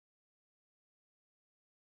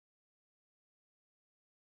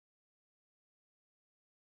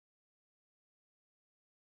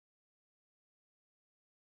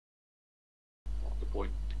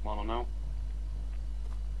I don't know.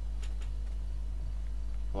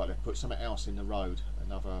 Right, they've put something else in the road.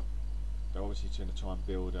 Another. They're obviously going to try and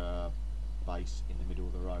build a base in the middle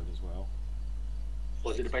of the road as well.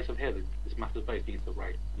 Was it the base of here? This massive base needs the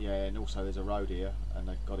raid. Yeah, and also there's a road here, and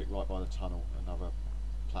they've got it right by the tunnel. Another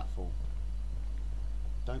platform.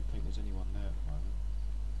 Don't think there's anyone there at the moment.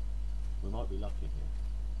 We might be lucky here.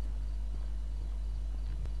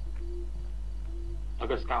 I'll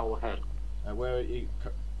go scout ahead. Where are you?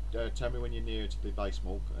 Tell me when you're near to the base,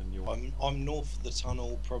 Mork, and you're. I'm north of the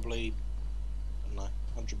tunnel, probably. I don't know,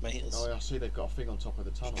 100 metres. Oh, I see they've got a thing on top of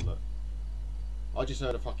the tunnel. Look. I just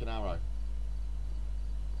heard a fucking arrow.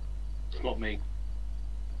 It's not me.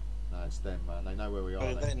 No, it's them, man. They know where we are.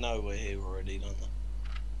 Oh, they know we're here already, don't they?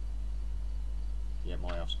 Yeah,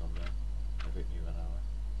 my house gone down. They've hit me with an arrow.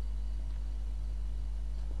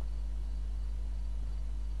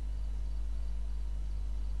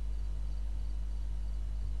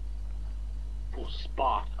 For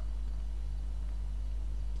Sparta.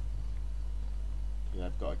 Yeah,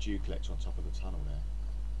 they've got a dew collector on top of the tunnel there.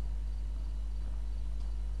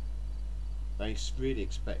 They really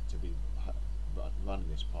expect to be running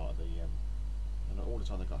this part of the, and all the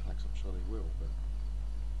time they've got hacks. I'm sure they will, but.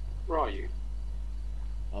 Where are you?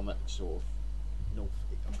 I'm at sort of north.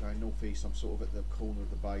 I'm going northeast. I'm sort of at the corner of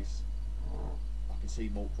the base. I can see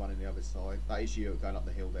Mork running the other side. That is you going up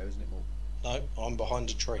the hill there, isn't it, Mork? No, I'm behind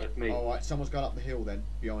a tree. That's me. Oh, right, someone's going up the hill then,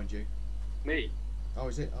 behind you. Me? Oh,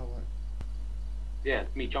 is it? Oh, right. Yeah,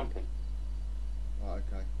 it's me jumping. Right,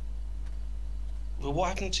 okay. Well, what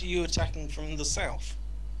happened to you attacking from the south?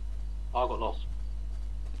 I got lost.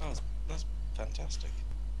 Oh, that's fantastic.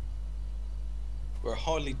 We're a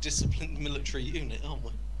highly disciplined military unit, aren't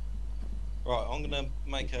we? Right, I'm gonna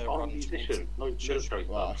make a I'm run a musician, no military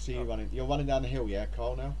Well, I stuff. see you running. You're running down the hill, yeah,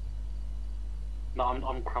 Carl, now? No,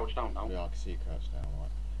 I'm crouched down now. Yeah, I can see you crouched down, right.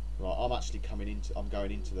 Right, I'm actually coming into. I'm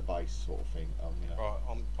going into the base, sort of thing. You know, Right,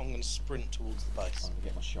 I'm gonna sprint towards the base. I'm gonna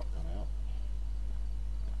get my shotgun out.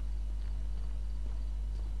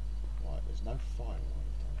 Right, there's no fire or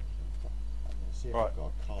anything. I'm gonna see if Right. I've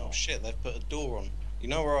got a car. Oh shit, they've put a door on. You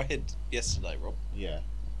know where I hid yesterday, Rob? Yeah.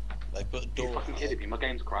 They put a You door fucking kidding me? My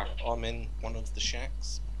game's crashed. I'm in one of the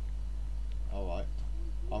shacks. All right.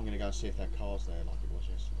 I'm gonna go and see if that car's there, like it was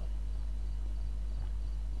yesterday.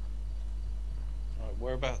 Right,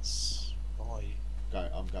 whereabouts are you?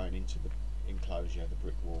 I'm going into the enclosure, the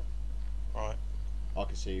brick wall. Right. I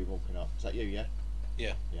can see you walking up. Is that you? Yeah.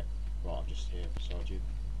 Yeah. Yeah. Right, I'm just here beside you.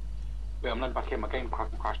 Wait, I'm not back here. My game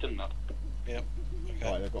crashed, didn't it? Yep. Okay.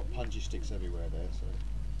 Right, they've got punchy sticks everywhere there. So.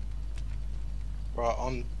 Right,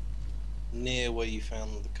 I'm near where you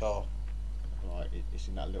found the car. Right, it's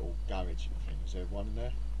in that little garage thing. Is there one in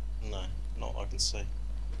there? No, not I can see. I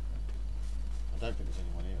don't think there's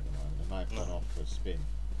anyone here at the moment. They may have gone off for a spin.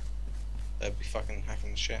 They'd be fucking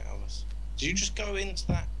hacking the shit out of us. Did you just go into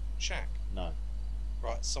that shack? No.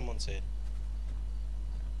 Right, someone's here.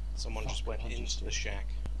 Someone just went punchy into the stick. shack.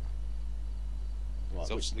 Right.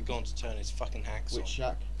 He's obviously gone to turn his fucking hacks Which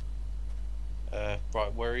shack? on.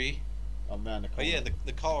 Right, where are you? I'm round the Oh corner. yeah,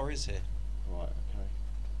 the car is here. Right, okay.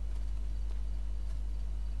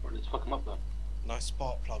 Right, let's fuck him up then. No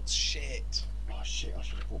spark plugs, shit. Oh shit, I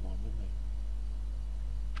should have bought mine with me.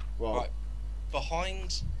 Well, Right,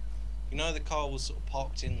 behind, you know the car was sort of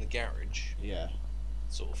parked in the garage, yeah.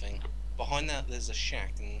 sort of thing. Behind that there's a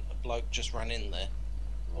shack and a bloke just ran in there,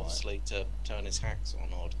 Right. obviously to turn his hacks on,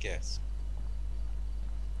 I'd guess.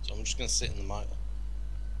 So I'm just going to sit in the motor.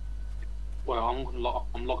 Well,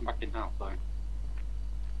 I'm logging back in now, so.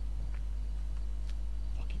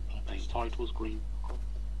 Fucking punchy Main sticks. titles green.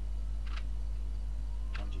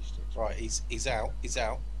 Punchy sticks. Right, he's out, he's,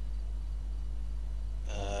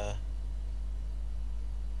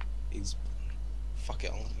 fuck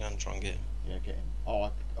it, I'm going to go and try and get him. Yeah, get him. Oh, I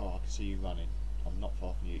can see you running. I'm not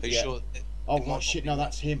far from you. Are you Yeah. sure? Oh, it might right, not shit, be no, me.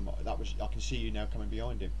 that's him. That was. I can see you now coming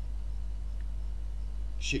behind him.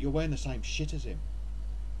 Shit, you're wearing the same shit as him.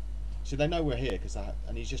 So they know we're here,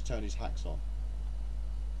 and he's just turned his hacks on.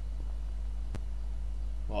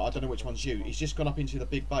 Well, I don't know which one's you. He's just gone up into the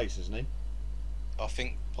big base, hasn't he? I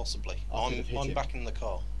think possibly. I could have hit I'm him. back in the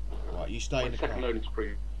car. Right, you stay in the car. Second loading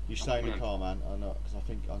screen. You stay in the I'm car, man. I know, because I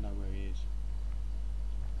think I know where he is.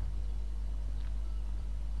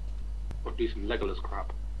 Or do some Legolas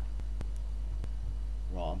crap.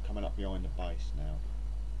 Right, I'm coming up behind the base now.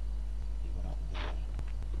 He went up there.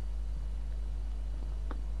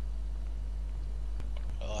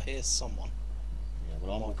 I hear someone. Yeah,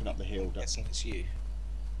 well, I'm walking up the hill. I'm guessing it's you.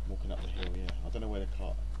 Walking up the hill, yeah. I don't know where the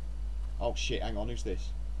car. Oh shit! Hang on, who's this?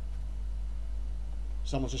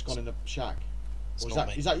 Someone's just gone in the shack. It's Or not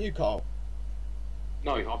me. is that you, Carl?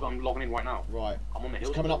 No, I'm logging in right now. Right. I'm on the hill.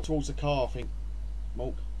 He's coming up towards the car, I think.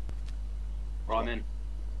 Mulk. Right, I'm in.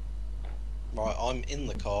 Right, I'm in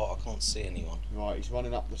the car. I can't see anyone. Right, he's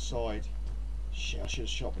running up the side. Shit, I should have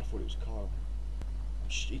shot, but I thought it was Kyle.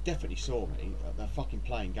 He definitely saw me. They're fucking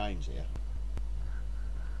playing games here.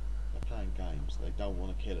 They're playing games. They don't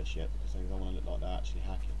want to kill us yet because they don't want to look like they're actually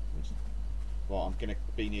hacking. Right, I'm going to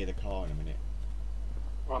be near the car in a minute.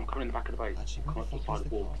 Right, I'm coming in the back of the base. Actually, I'm where the coming fuck up is the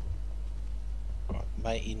the side car? of the wall. Right,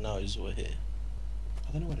 matey knows we're here.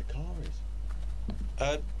 I don't know where the car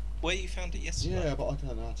is. Where you found it yesterday? Yeah, but I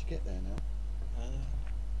don't know how to get there now.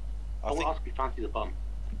 I I want think. to ask if you fancy the bum.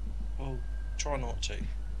 Well, try not to.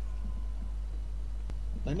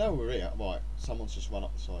 They know we're here. Right, someone's just run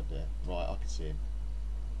up the side there. Right, I can see him.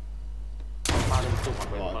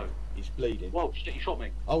 Right, he's bleeding. Whoa, shit, you shot me.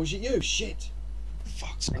 Oh, was it you? Shit!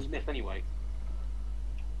 Fuck's And sake. you missed anyway.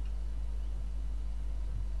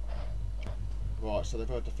 Right, so they've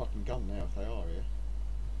heard the fucking gun now if they are here.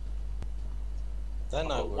 They I've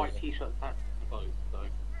got know a we're white here. t-shirt attached to the boat, so...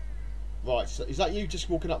 Right, so is that you just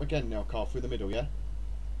walking up again now, Carl, through the middle, yeah?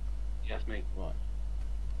 Yes, me. Right.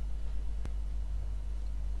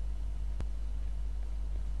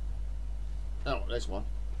 Oh, there's one.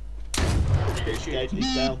 Oh, He's dead,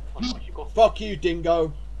 he's down. Oh, nice, you got... Fuck you,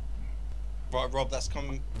 dingo! Right, Rob, that's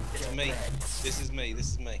coming to me. This is me.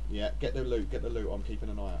 This is me. Yeah, get the loot, I'm keeping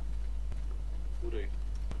an eye out. Will do.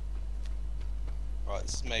 Right,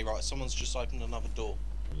 this is me. Right, someone's just opened another door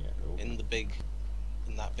Yeah, cool. in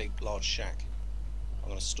that big, large shack. I'm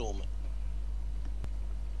gonna storm it.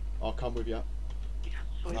 I'll come with you.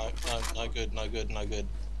 No, no good.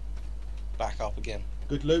 Back up again.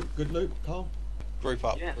 Good loot, Carl. Group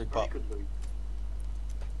up, Yeah, group very up. good loot.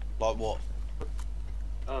 Like what?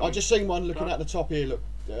 I just seen one looking so- at the top here, look.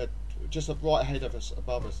 Just right ahead of us,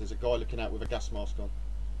 above us, there's a guy looking out with a gas mask on.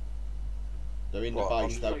 They're in the Right,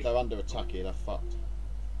 base, I'm- they're under attack here, they're fucked.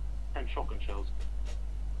 10 shotgun shells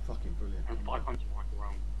Fucking brilliant. and 500 rifle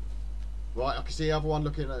rounds. Right, I can see the other one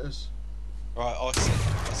looking at us. Right, I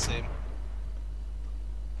see him.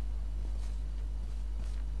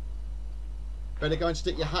 Better go and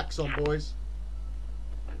stick your hacks on, boys.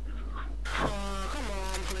 Come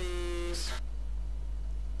on, please.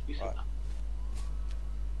 You said Right. that.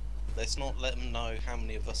 Let's not let them know how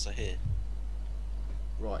many of us are here.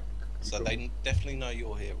 Right. So Cool. they definitely know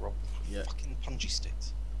you're here, Rob. Yeah. Fucking punchy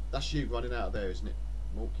sticks. That's you running out of there, isn't it?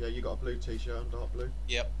 Mork, yeah, you got a blue t-shirt and dark blue?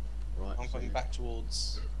 Yep. Right. I'm so coming you- back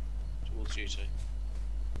towards you two.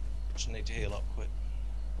 Just need to heal up quick.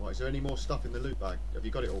 Right, is there any more stuff in the loot bag? Have you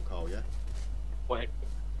got it all, Carl, yeah? Wait,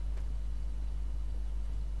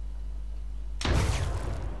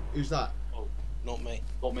 Who's that? Not me.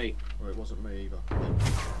 not me. Oh, it wasn't me either.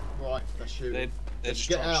 Right, let's shoot. They're Let's just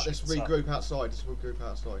get trying to out, let's shit us up. regroup outside, let's regroup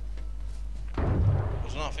outside. I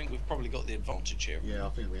don't know, I think we've probably got the advantage here. Yeah, I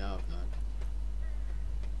think we have now.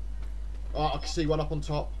 Alright, I can see one up on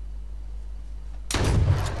top.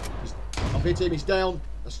 I've hit him, he's down.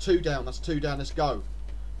 That's two down, let's go.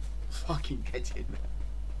 Fucking get in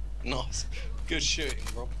there. Nice. Good shooting,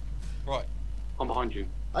 Rob. Right. I'm behind you.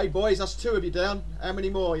 Hey boys, that's two of you down. How many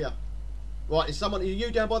more are you? Right, is someone, are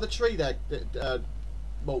you down by the tree there,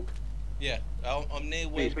 Mulk? Yeah. I'm near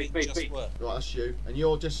where Me, we me, just me. were. Right, that's you. And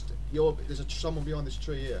there's someone behind this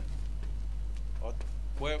tree here.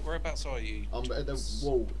 Whereabouts are you? I'm at the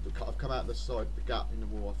wall. I've come out the side, the gap in the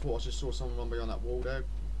wall. I thought I just saw someone run behind that wall there.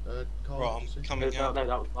 Carl, Right, did you I'm see? coming No, out. that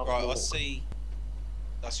was Right, I Mork. see.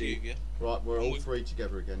 That's you, yeah? Right, we're all With- three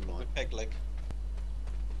together again, Mike. With peg leg.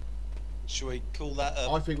 Should we call that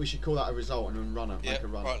I think we should call that a result and then yeah, make a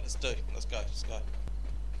run. right, let's go.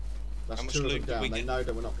 That's How much two of loot them did down. we They get? know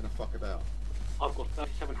that we're not going to fuck about. I've got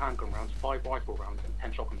 37 handgun rounds, 5 rifle rounds, and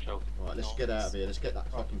 10 shotgun shells. Right, let's Nice. get out of here. Let's get that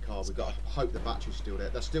Right, fucking car. let's We've got to go. hope the battery's still there.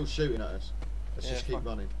 They're still shooting at us. Let's Yeah, just keep fuck.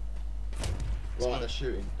 running. Let's Right, go. they're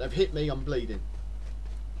shooting. They've hit me. I'm bleeding.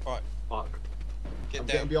 Right, Fuck. get I'm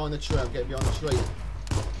down. getting behind the tree. I'm getting behind the tree.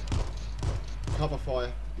 Cover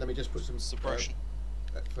fire. Let me just put some Suppression.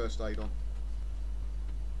 first aid on.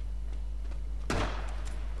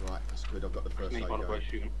 Right, that's good. I've got the first Me, aid by the way, going.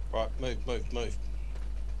 shooting. Right, move.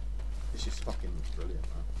 This is fucking brilliant,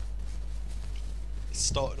 man. It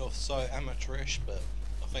started off so amateurish, but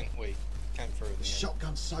I think we came through in the The end.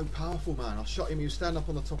 shotgun's so powerful, man. I shot him. He was standing up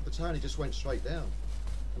on the top of the tower. He just went straight down.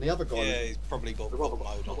 And the other guy. Yeah, he's probably got I've God got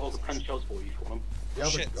mode all the on. 10 shells for you for them. The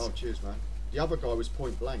other, Shit. oh, cheers, man. The other guy was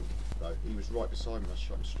point blank, though. He was right beside me. I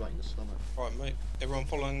shot him straight in the stomach. Right, move. Everyone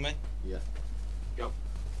following me? Yeah. Yep.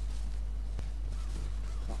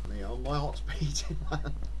 Fuck me. Oh, my heart's beating,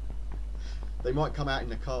 man. They might come out in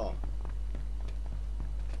the car.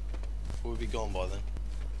 We'll be gone by then.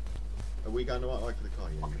 Are we going the right way for the car?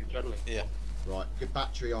 Yeah. Fucking deadly. Yeah. Right, get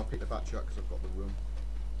battery. I'll pick the battery up because I've got the room.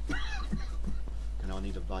 And I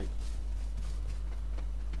need a vape.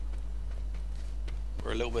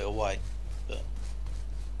 We're a little bit away, but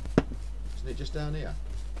Isn't it just down here?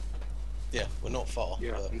 yeah, we're not far.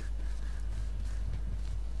 Yeah. But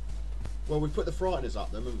Well, we put the frighteners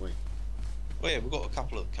up then, haven't we? well, yeah, we've got a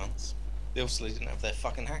couple of cunts. They obviously didn't have their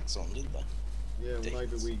fucking hacks on, did they? Yeah, well, maybe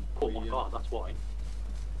Dicks. we. Oh my god, that's why.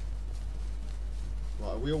 Right,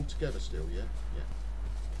 are we all together still? Yeah. Yeah.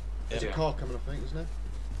 There's a Yeah. car coming, I think, isn't there?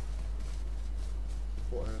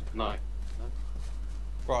 What? No.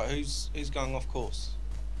 Right, who's going off course?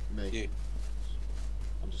 Me. You.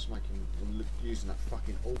 I'm just using that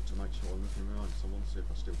fucking alt to make sure I'm looking around. So I want to see if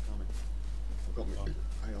I'm still coming. I've got my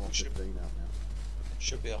Right. AR-15 out now.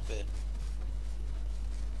 Should be up here.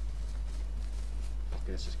 Fucking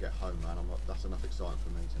let's just get home, man. That's enough exciting for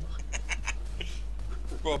me tonight.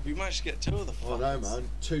 Rob, you managed to get 2 of the I know, fuckers. man.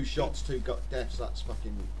 2 shots, 2 deaths. That's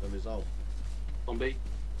fucking the result. Zombie.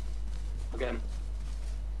 Again.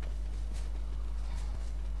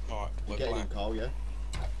 Alright, You we're getting black. in, Carl? Yeah.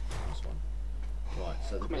 Nice one. Right,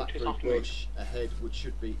 so the Come in, chase blackberry after me. bush ahead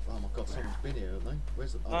should be. Oh my god, someone's been here, haven't they?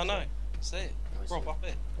 Where's the? No, no, sorry. see it. I see Rob, it. up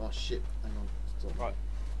here. Oh shit! Hang on. Stop. Right.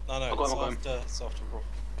 No, I'll no, go it's him, I'll go it's after Rob.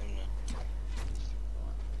 Him now. Right.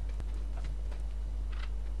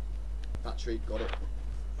 Battery, got it.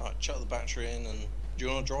 Alright, chuck the battery in and do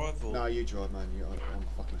you want to drive or? No, you drive, man. I'm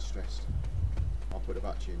fucking stressed. I'll put the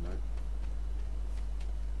battery in though.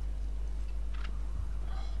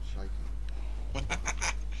 Shaking.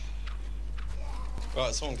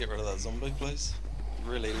 Right, someone get rid of that zombie, please. He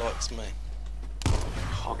really likes me.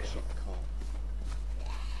 Okay. Shot the car.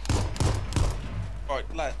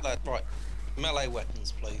 Right, lad, right. Melee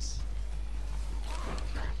weapons, please.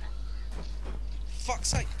 Fuck's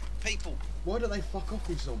sake, people! Why don't they fuck off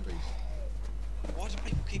these zombies? Why do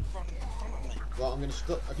people keep running in front of me? Right, I'm gonna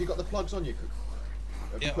stop. Have you got the plugs on you?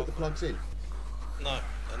 Have you Yeah. put the plugs in? No,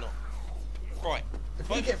 they're not. Right, If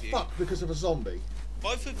we both get of you, fucked because of a zombie,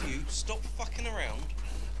 both of you, stop fucking around.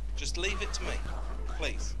 Just leave it to me,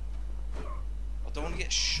 please. I don't want to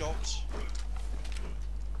get shot.